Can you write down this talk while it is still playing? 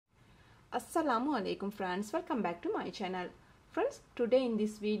Assalamu alaikum friends, welcome back to my channel. Friends, today in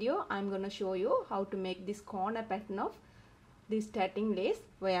this video I'm going to show you how to make this corner pattern of this tatting lace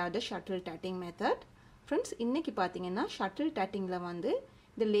via the shuttle tatting method. Friends, இன்னைக்கு பாத்தீங்கன்னா shuttle tattingல வந்து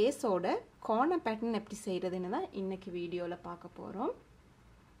இந்த lace ஓட corner pattern எப்படி செய்யறதுன்னு தான் இன்னைக்கு வீடியோல பார்க்க போறோம்.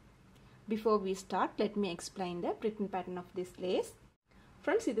 Before we start, let me explain the Britain pattern of this lace.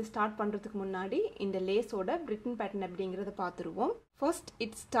 Friends, இது start பண்றதுக்கு முன்னாடி இந்த lace ஓட Britain pattern எப்படிங்கறத பாத்துருவோம். First,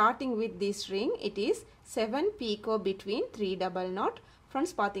 it's starting with this ring. It is 7 picot between 3 double knot.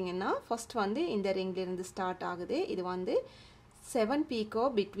 Friends, பாத்தீங்கன்னா first வந்து இந்த ringல இருந்து start ஆகுது. இது வந்து 7 picot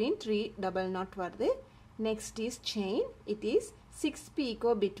between 3 double knot வருது. Next is chain. It is 6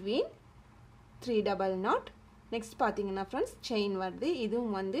 picot between 3 double knot. Next பாத்தீங்கன்னா friends, chain வருது.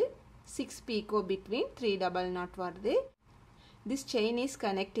 இதுவும் வந்து 6 picot between 3 double knot வருது. This chain is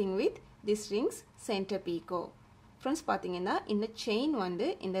connecting with this ring's center picot. Friends, பாத்தீங்கன்னா இந்த chain வந்து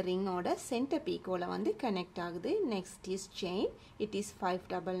இந்த ring ஓட center picotல வந்து connect ஆகுது. Next is chain. It is 5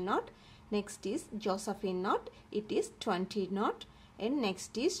 double knot. Next is Josephine knot. It is 20 knot. And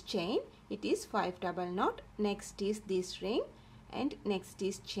next is chain. It is 5 double knot. Next is this ring. And next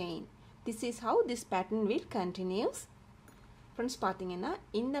is chain. This is how this pattern will continues. Friends, பாத்தீங்கன்னா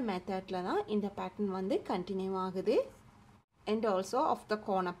இந்த மெத்தட்ல தான் இந்த pattern வந்து continue ஆகுது. And also of the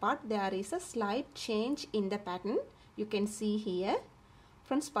corner part there is a slight change in the pattern. You can see here.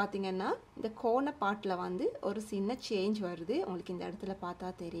 Friends, பாத்தீங்கன்னா இந்த corner partல வந்து ஒரு சின்ன change வருது. உங்களுக்கு இந்த இடத்துல பார்த்தா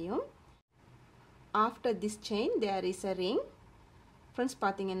தெரியும். After this chain there is a ring. Friends,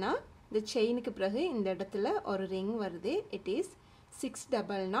 பாத்தீங்கன்னா இந்த chainக்கு பிறகு இந்த இடத்துல ஒரு ring வருது. It is 6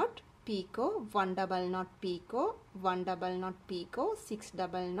 double knot picot, 1 double knot picot, 1 double knot picot, 6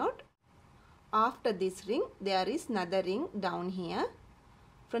 double knot. After this ring there is another ring down here.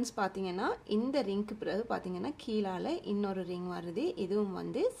 Friends, பாத்தீங்கன்னா இந்த ringக்கு பிறகு பாத்தீங்கன்னா கீழால இன்னொரு ring வருது. இதுவும்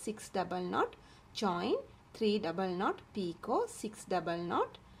வந்து 6 double knot join, 3 double knot picot, 6 double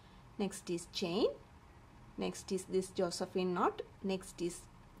knot. Next is chain. Next is this Josephine knot. Next is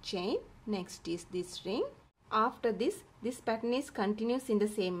chain. Next is this ring. After this pattern is continuous in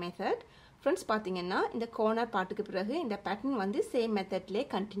the same method. Friends, பாத்தீங்கன்னா இந்த corner பார்ட்டுக்கு பிறகு இந்த pattern வந்து same methodலே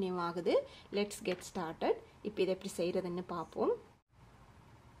continue ஆகுது. Let's get started. இப்போ இதை எப்படி செய்யறதுன்னு பார்ப்போம்.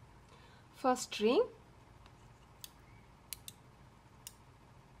 First ring,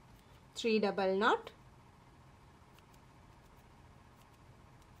 3 double knot,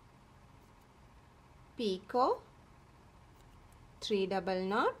 picot, 3 double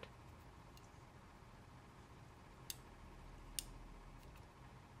knot,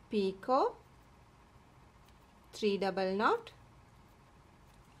 picot, 3 double knot,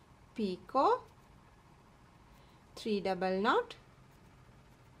 picot, 3 double knot,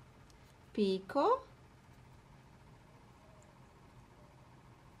 picot,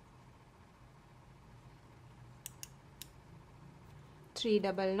 three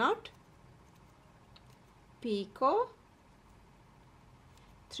double knot, picot,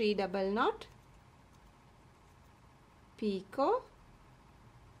 3 double knot, picot,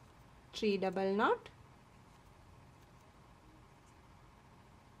 3 double knot,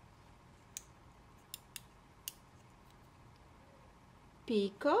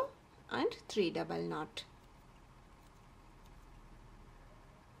 picot and 3 double knot.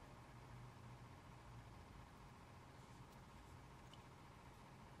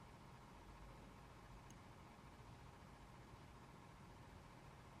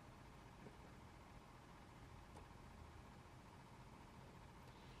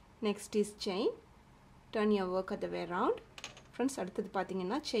 Next is chain. Turn your work other way around. Friends, அடுத்தது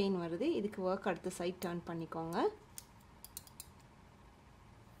பாத்தீங்கன்னா chain வருது. இதுக்கு work அடுத்த side turn பண்ணிக்கோங்க.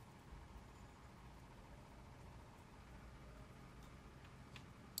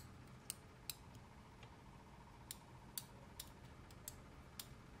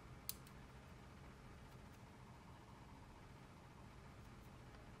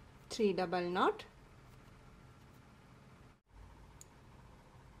 Three double knot,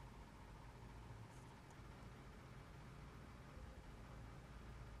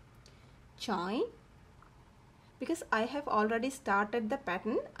 join. Because I have already started the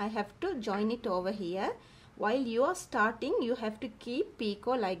pattern, I have to join it over here. While you are starting, you have to keep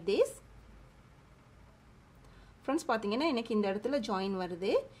picot like this. Friends, பாத்தீங்கன்னா எனக்கு இந்த இடத்துல join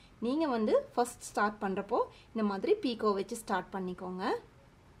வருது. நீங்க வந்து first start பண்றப்போ இந்த மாதிரி picot வச்சு start பண்ணிக்கோங்க.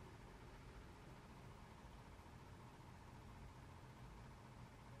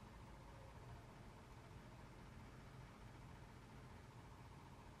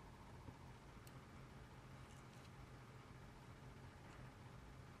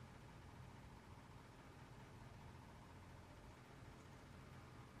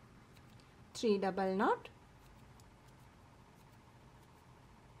 3 double knot,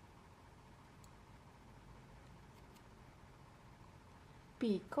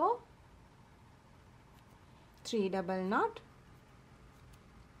 picot, 3 double knot,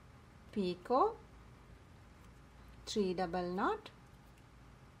 picot, 3 double knot,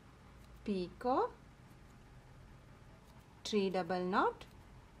 picot, 3 double knot,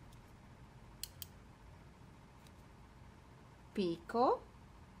 picot,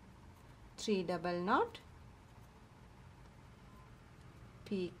 3 double knot,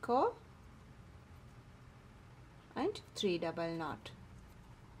 picot, and 3 double knot.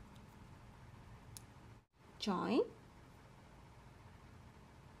 Join.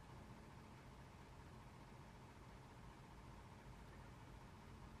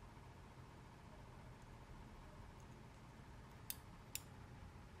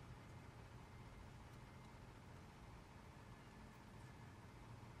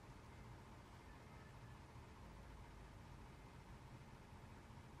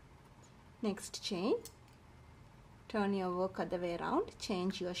 Next chain. Turn your work other way around.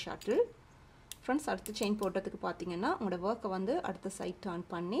 Change your shuttle. Friends, அடுத்த chain போடுறதுக்கு பாத்தீங்கன்னா உங்களோட work வந்து அடுத்த side turn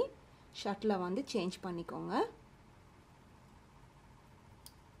பண்ணி shuttle வந்து change பண்ணிக்கோங்க.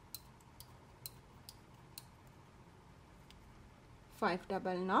 Five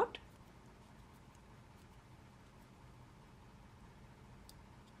double knot,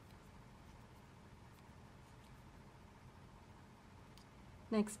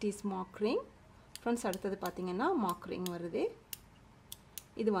 next is mock ring. Friends, அடுத்தது பாத்தீங்கன்னா mock ring வருது.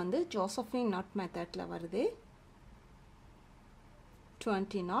 இது வந்து Josephine knot methodல வருது.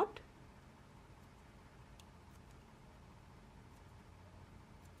 20 knot,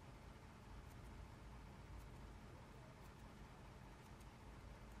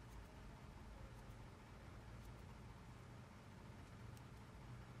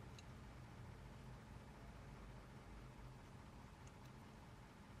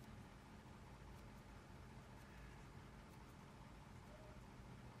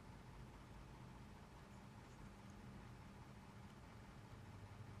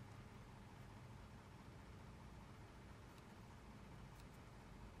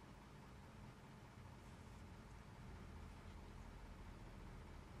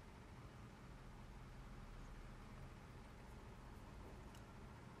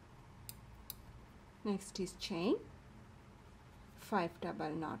 next is chain, 5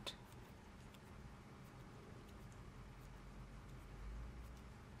 double knot,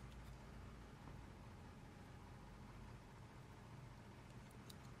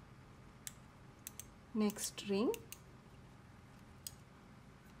 next ring,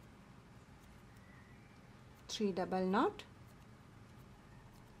 3 double knot,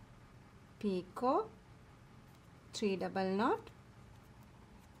 picot, 3 double knot,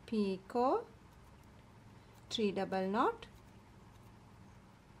 picot, 3 double knot,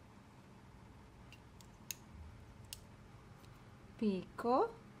 picot,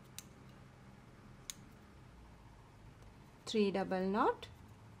 3 double knot,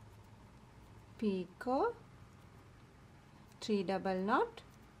 picot, 3 double knot,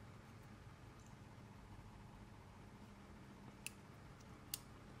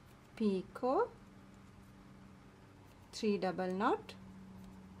 picot, 3 double knot,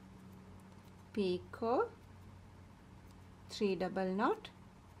 picot, 3 double knot,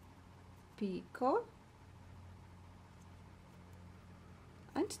 picot,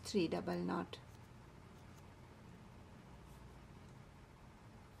 and 3 double knot.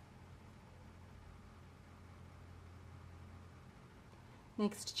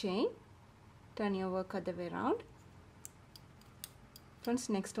 Next chain, turn your work other way around. Friends,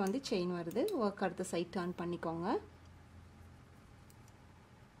 next வந்து chain வருது. Work அடுத்த side turn பண்ணிக்கோங்க.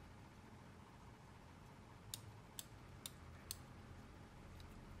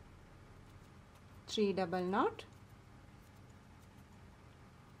 Three double knot,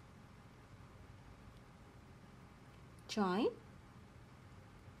 join,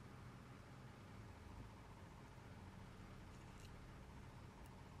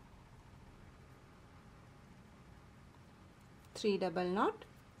 three double knot,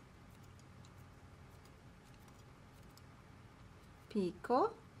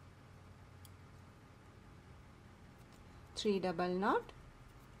 picot, 3 double knot,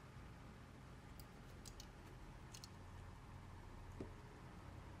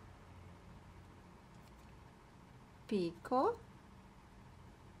 picot,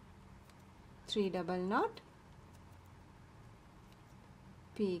 3 double knot,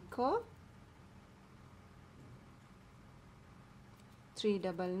 picot, 3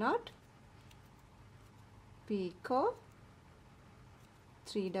 double knot, picot,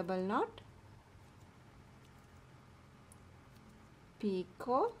 3 double knot,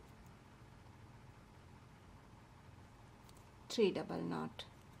 picot, 3 double knot,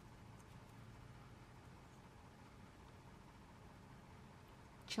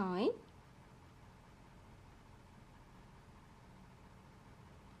 join,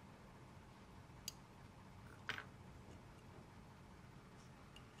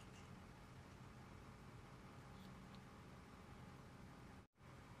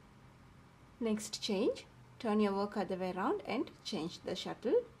 next change, turn your work other way around and change the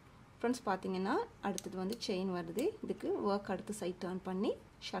shuttle. Friends பார்த்தீங்கன்னா அடுத்தது வந்து chain வருது. இதுக்கு work அடுத்த side turn பண்ணி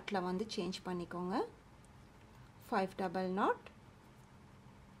ஷட்டிலை வந்து change பண்ணிக்கோங்க. 5 double knot,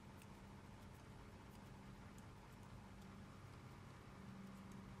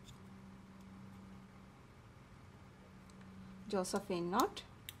 Josephine knot,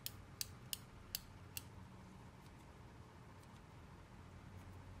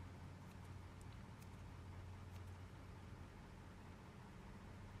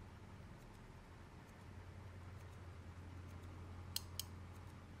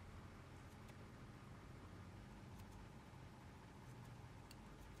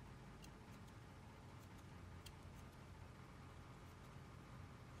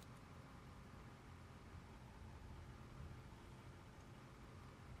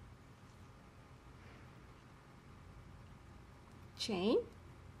 chain,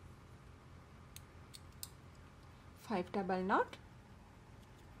 5 double knot,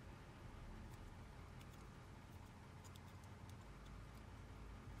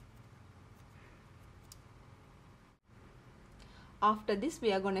 after this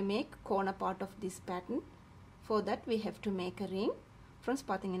we are going to make corner part of this pattern. For that we have to make a ring. Friends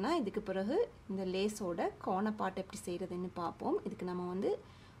பார்த்தீங்கன்னா இதுக்கு பிறகு இந்த லேஸோட corner part எப்படி செய்கிறதுன்னு பார்ப்போம். இதுக்கு நம்ம வந்து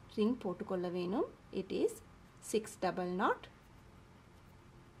ring போட்டுக்கொள்ள வேணும். It is 6 double knot,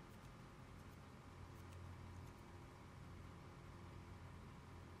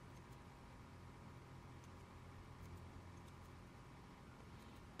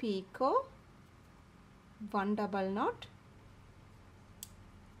 picot, 1 double knot,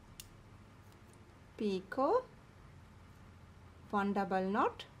 picot, 1 double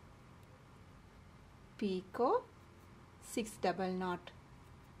knot, picot, 6 double knot.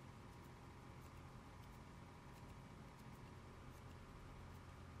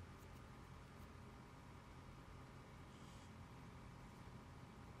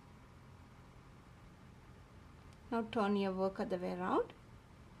 Now turn your work other way around.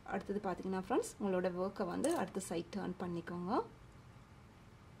 அடுத்தது பார்த்தீங்கன்னா ஃப்ரெண்ட்ஸ் உங்களோட ஒர்க்கை வந்து அடுத்த சைட் டர்ன் பண்ணிக்கோங்க.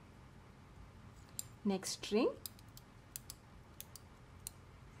 Next ring,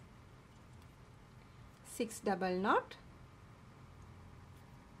 6 double knot,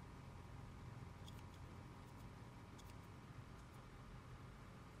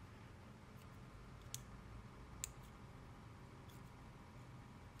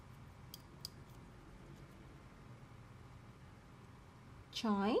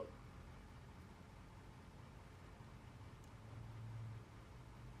 join,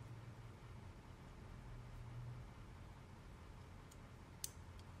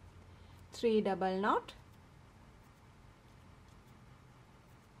 three double knot,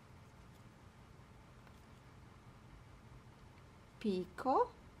 picot,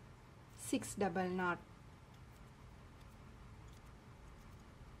 6 double knot.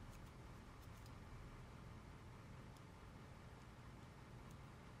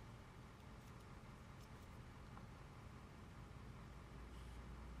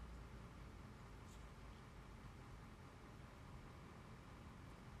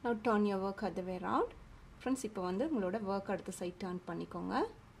 Now turn your work other way around. Friends, இப்போ வந்து உங்களோட work அடுத்த side turn பண்ணிக்கோங்க.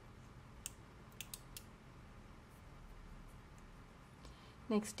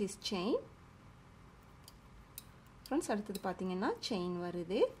 Next is chain. Friends, அடுத்தது பார்த்தீங்கன்னா chain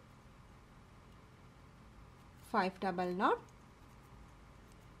வருது. 5 double knot,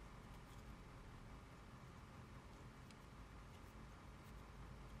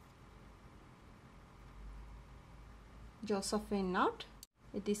 Josephine knot.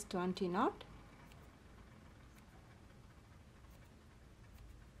 It is 20 knot,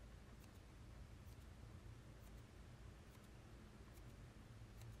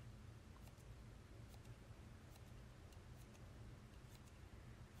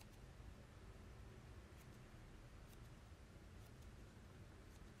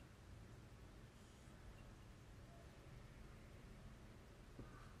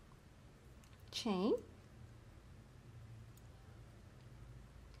 chain,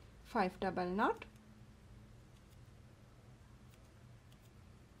 5 double knot,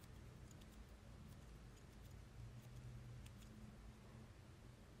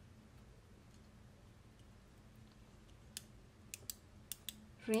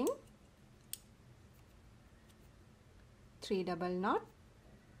 ring, 3 double knot,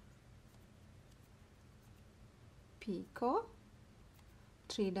 picot,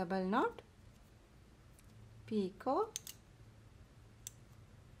 3 double knot, picot,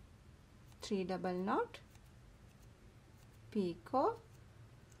 3 double knot, picot,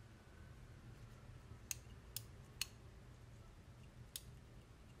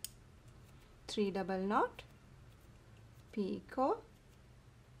 3 double knot, picot,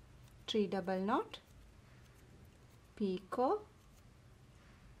 3 double knot, picot,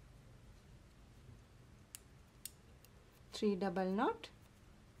 3 double knot,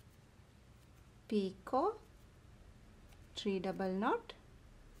 picot, 3 double knot,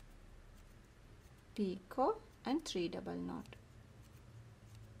 picot, and 3 double knot.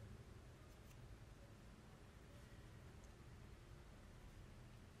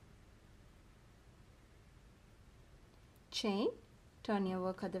 Chain, turn your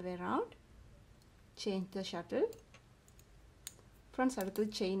work other way around, change the shuttle. Friends, அடுத்து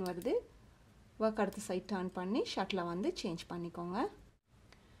chain வருது, work அடுத்த side turn பண்ணி shuttle வந்து change பண்ணிக்கோங்க.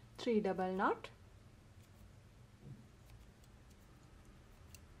 3 double knot,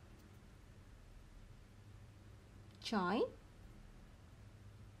 join,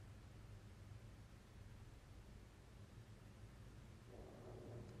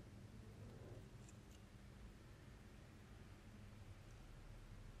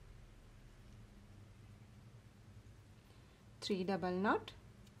 three double knot,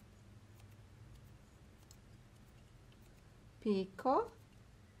 picot,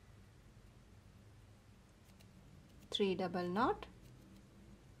 3 double knot,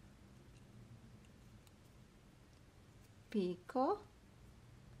 picot,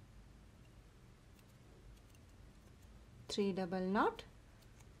 3 double knot,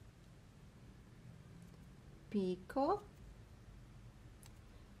 picot,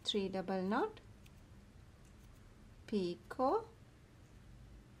 3 double knot, picot,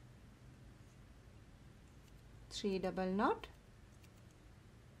 3 double knot,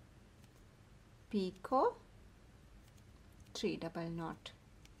 picot, 3 double knot.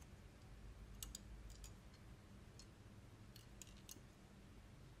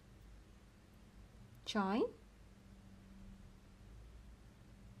 Join,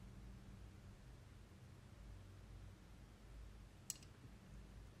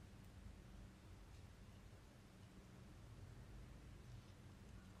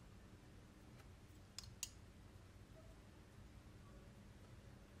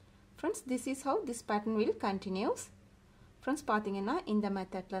 friends, this is how this pattern will continues. Friends, பாத்தீங்கன்னா இந்த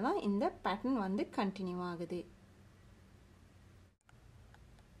மெத்தட்ல தான் இந்த pattern வந்து continue ஆகுது.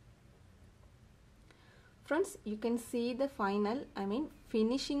 Friends, you can see the final,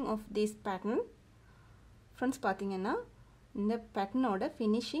 finishing of this pattern. Friends, பாத்தீங்கன்னா இந்த pattern ஓட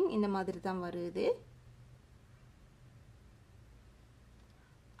finishing இந்த மாதிரி தான் வருது.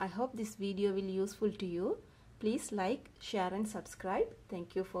 I hope this video will useful to you. Please like, share and subscribe. Thank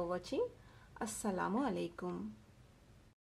you for watching. Assalamu alaikum.